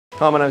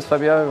Hi, my name is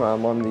Fabio.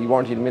 I'm the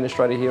warranty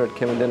administrator here at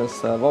Kevin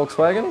Dennis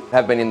Volkswagen.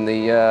 Have been in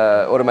the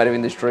automotive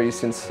industry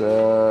since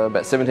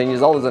about 17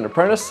 years old as an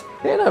apprentice.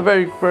 Yeah, no,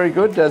 very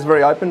good. It's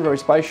very open, very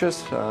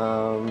spacious,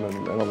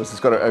 and obviously it's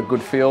got a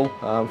good feel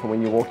from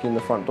when you walk in the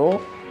front door.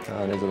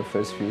 These are the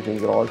first few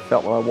things that I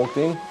felt when I walked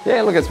in.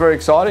 Yeah, look, it's very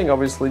exciting.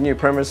 Obviously, new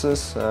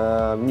premises,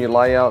 new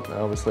layout,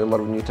 obviously a lot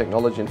of new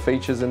technology and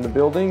features in the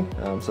building.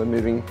 So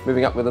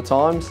moving up with the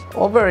times.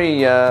 Well,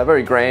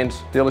 very grand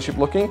dealership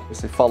looking.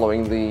 Obviously,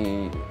 following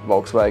the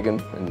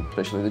Volkswagen and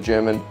especially the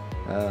German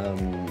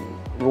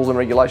rules and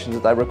regulations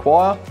that they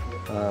require.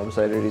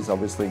 So it is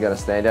obviously going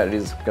to stand out. It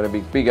is going to be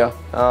bigger.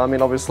 I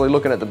mean, obviously,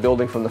 looking at the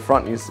building from the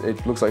front,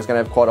 it looks like it's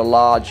going to have quite a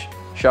large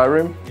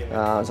showroom,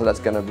 so that's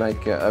going to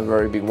make a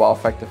very big wow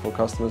factor for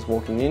customers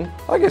walking in.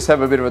 I guess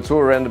have a bit of a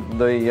tour around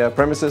the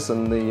premises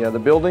and the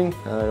building.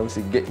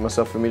 Obviously get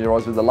myself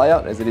familiarised with the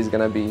layout, as it is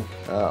going to be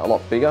a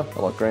lot bigger,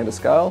 a lot grander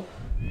scale.